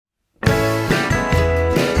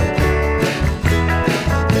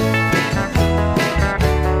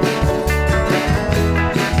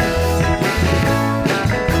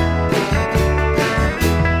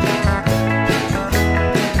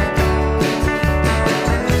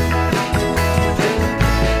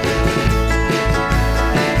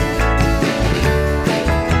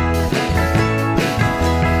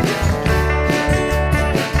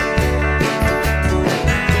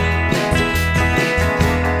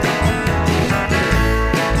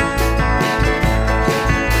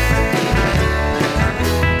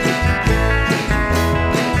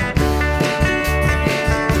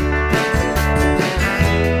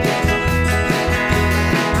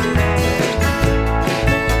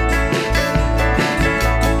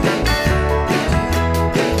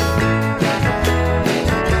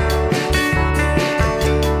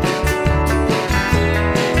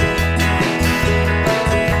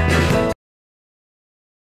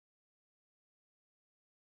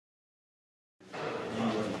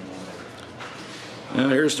And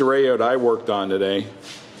here's the radio that I worked on today.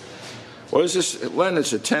 What is this, Len?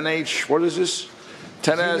 It's a 10H. What is this?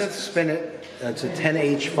 10S? Spin it. It's a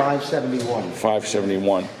 10H 571.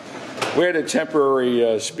 571. We had a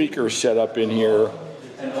temporary speaker set up in here,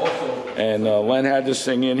 and Len had this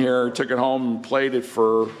thing in here. Took it home and played it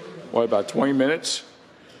for what, about 20 minutes,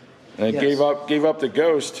 and it gave up the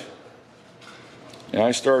ghost. And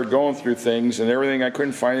I started going through things and everything. I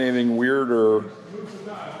couldn't find anything weird or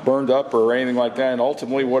burned up or anything like that. And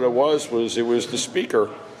ultimately, what it was the speaker,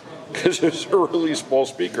 because it was a really small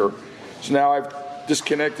speaker. So now I've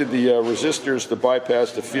disconnected the resistors to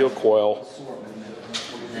bypass the field coil.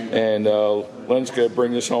 And Len's going to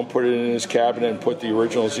bring this home, put it in his cabinet, and put the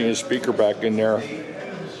original Zenith speaker back in there.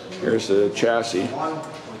 Here's the chassis.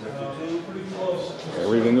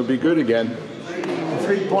 Everything will be good again.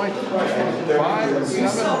 3.57.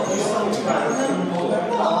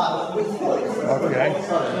 Okay.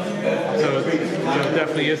 So it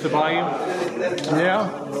definitely is the volume? Yeah.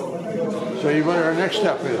 So what our next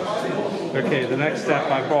step is? Okay, the next step,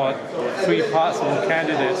 I brought 3 possible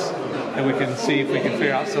candidates, and we can see if we can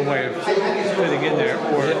figure out some way of fitting in there.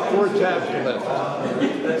 Or 4 tabs to lift.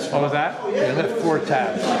 What was that? You lift 4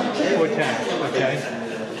 tabs. 4 tabs, okay.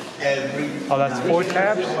 Oh, that's 4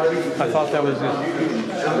 tabs? I thought that was it.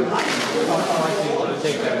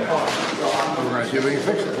 We're going to see if we can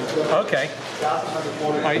fix it. Okay.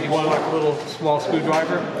 All right, you want like a little small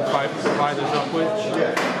screwdriver to provide this up with?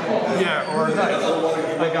 Yeah, or a knife.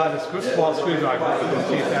 I got a small screwdriver. Let's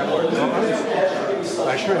see if that works.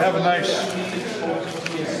 I should have a nice.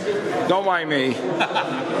 Don't mind me.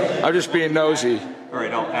 I'm just being nosy. All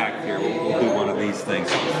right, I'll act here. We'll do one of these things.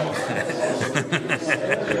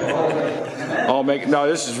 I'll make no.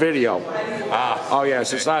 This is video. Oh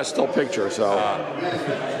yes, it's not a still picture. So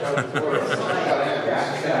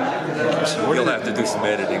You'll have to do some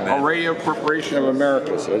editing then. Radio Corporation of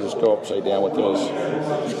America. So I just go upside down with those.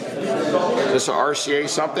 This is a RCA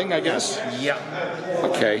something, I guess. Yeah.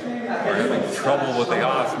 Okay. We're having trouble with the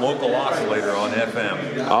local oscillator on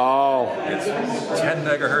FM. Oh. It's 10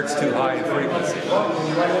 megahertz too high in frequency.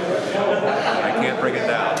 I can't bring it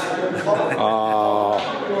down.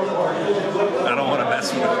 I don't want to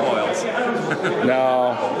mess with the coils.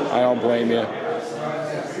 No, I don't blame you.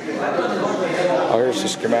 Oh, here's the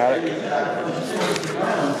schematic.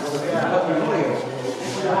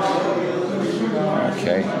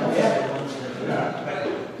 Okay.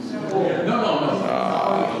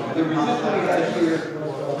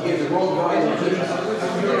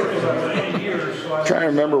 Trying to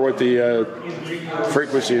remember what the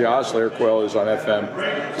frequency of the oscillator coil is on FM.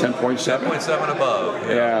 10.7? 10.7 above.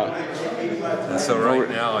 Yeah. And so right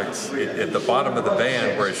now it's at the bottom of the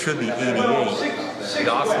band where it should be 88. The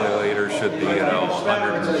oscillator should be,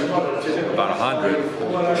 100, about 100,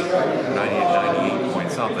 98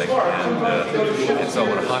 point something, and it's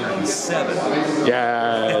over 107.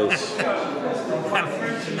 Yes.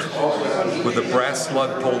 With the brass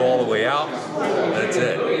slug pulled all the way out, that's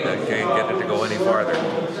it. I can't get it to go any farther.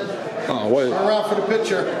 Oh, what? We're out for the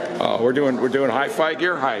picture. Oh, we're doing hi-fi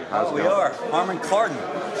gear. Hi. How's it We going? are. Harman Kardon.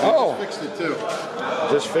 Oh, Fixed it too.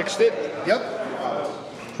 just fixed it. Yep.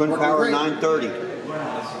 Twin Working power great. 930.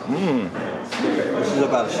 This is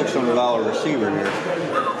about a $600 receiver here.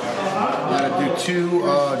 Got to do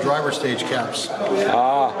 2 driver stage caps.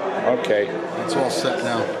 Okay. It's all set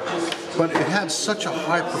now. But it had such a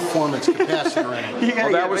high performance capacitor in it. You gotta Oh,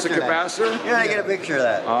 get that was a picture of that. capacitor? You gotta get a picture of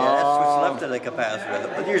that. Yeah, that's what's left of the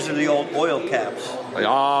capacitor. But these are the old oil caps.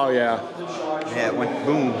 Oh, yeah. Yeah, it went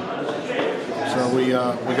boom. So we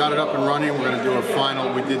got it up and running. We're going to do a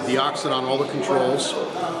final. We did the oxid on all the controls,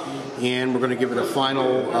 and we're going to give it a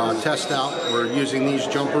final test out. We're using these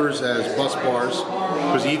jumpers as bus bars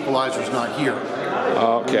because the equalizer's not here.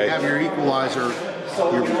 When you Okay. have your equalizer,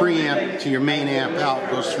 your preamp to your main amp out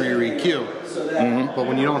goes through your EQ. But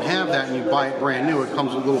when you don't have that and you buy it brand new, it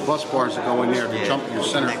comes with little bus bars that go in there to jump your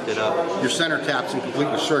center. Connect it up. Your center taps and complete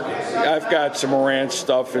your circuit. I've got some Marantz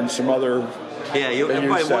stuff and some other. Yeah,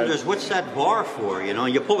 everybody wonders, what's that bar for? You know,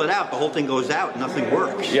 you pull it out, the whole thing goes out, nothing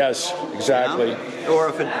works. Yes, exactly. You know? Or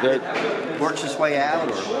if it works its way out.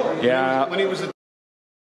 Or Yeah. When he was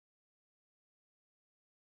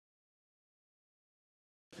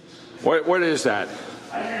What is that?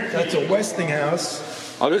 That's a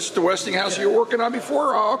Westinghouse. Oh, this is the Westinghouse you were working on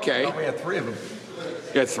before? Oh, okay. We had 3 of them.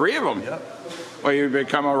 You had 3 of them? Yep. Well, you've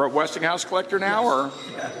become a Westinghouse collector now, or?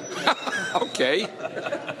 Okay.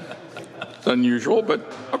 It's unusual, but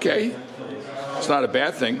okay. It's not a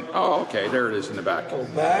bad thing. Oh, okay. There it is in the back. Go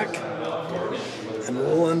back and a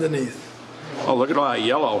little underneath. Oh, look at all that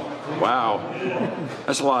yellow. Wow.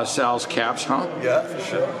 That's a lot of Sal's caps, huh? Yeah, for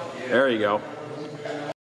sure. There you go.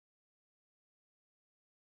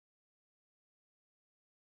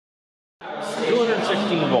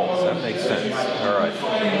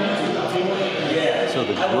 So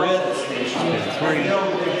the grid spin 3. No,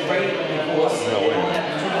 wait a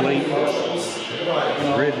minute. Plate.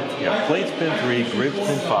 Grid. Yeah, plate spin 3. Grid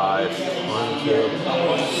spin 5. 1, 2,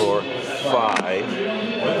 4, 5.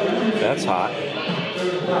 That's hot.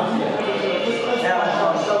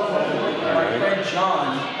 Friend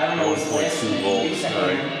John, I don't know his last 1.2 volts.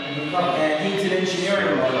 Right. and he's an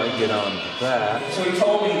engineering I one. get on that. So he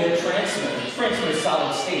told me that transmitter is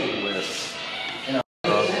solid state.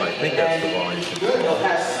 I think that's the volume. It'll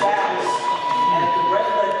have stacks, and if the red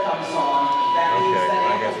lead comes on, that means Okay, that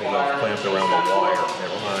I guess we'll have clamped around the wire.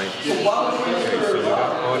 Never mind. So while the Okay, so we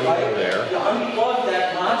got audio there. you unplug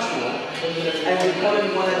that module, and we put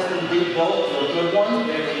in one that's been rebuilt, or a good one,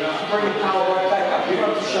 bring the power right back up. You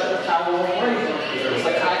don't have to shut the power off or anything. It's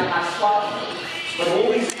like I swap. But all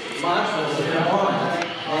these modules are combined,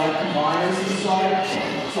 and combiners inside.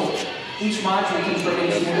 So each module can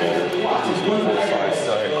bring in 250 watts. It's one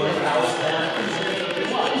power plant,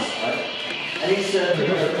 right? And he said,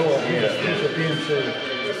 Here's a PNC.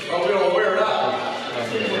 oh, we're gonna wear it up.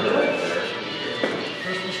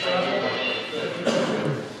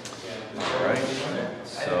 Alright,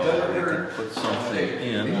 so we can put something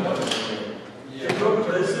in.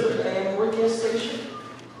 This is a work gas station?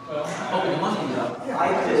 Oh, money, no. I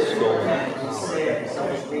just go ahead and say, so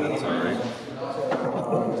it's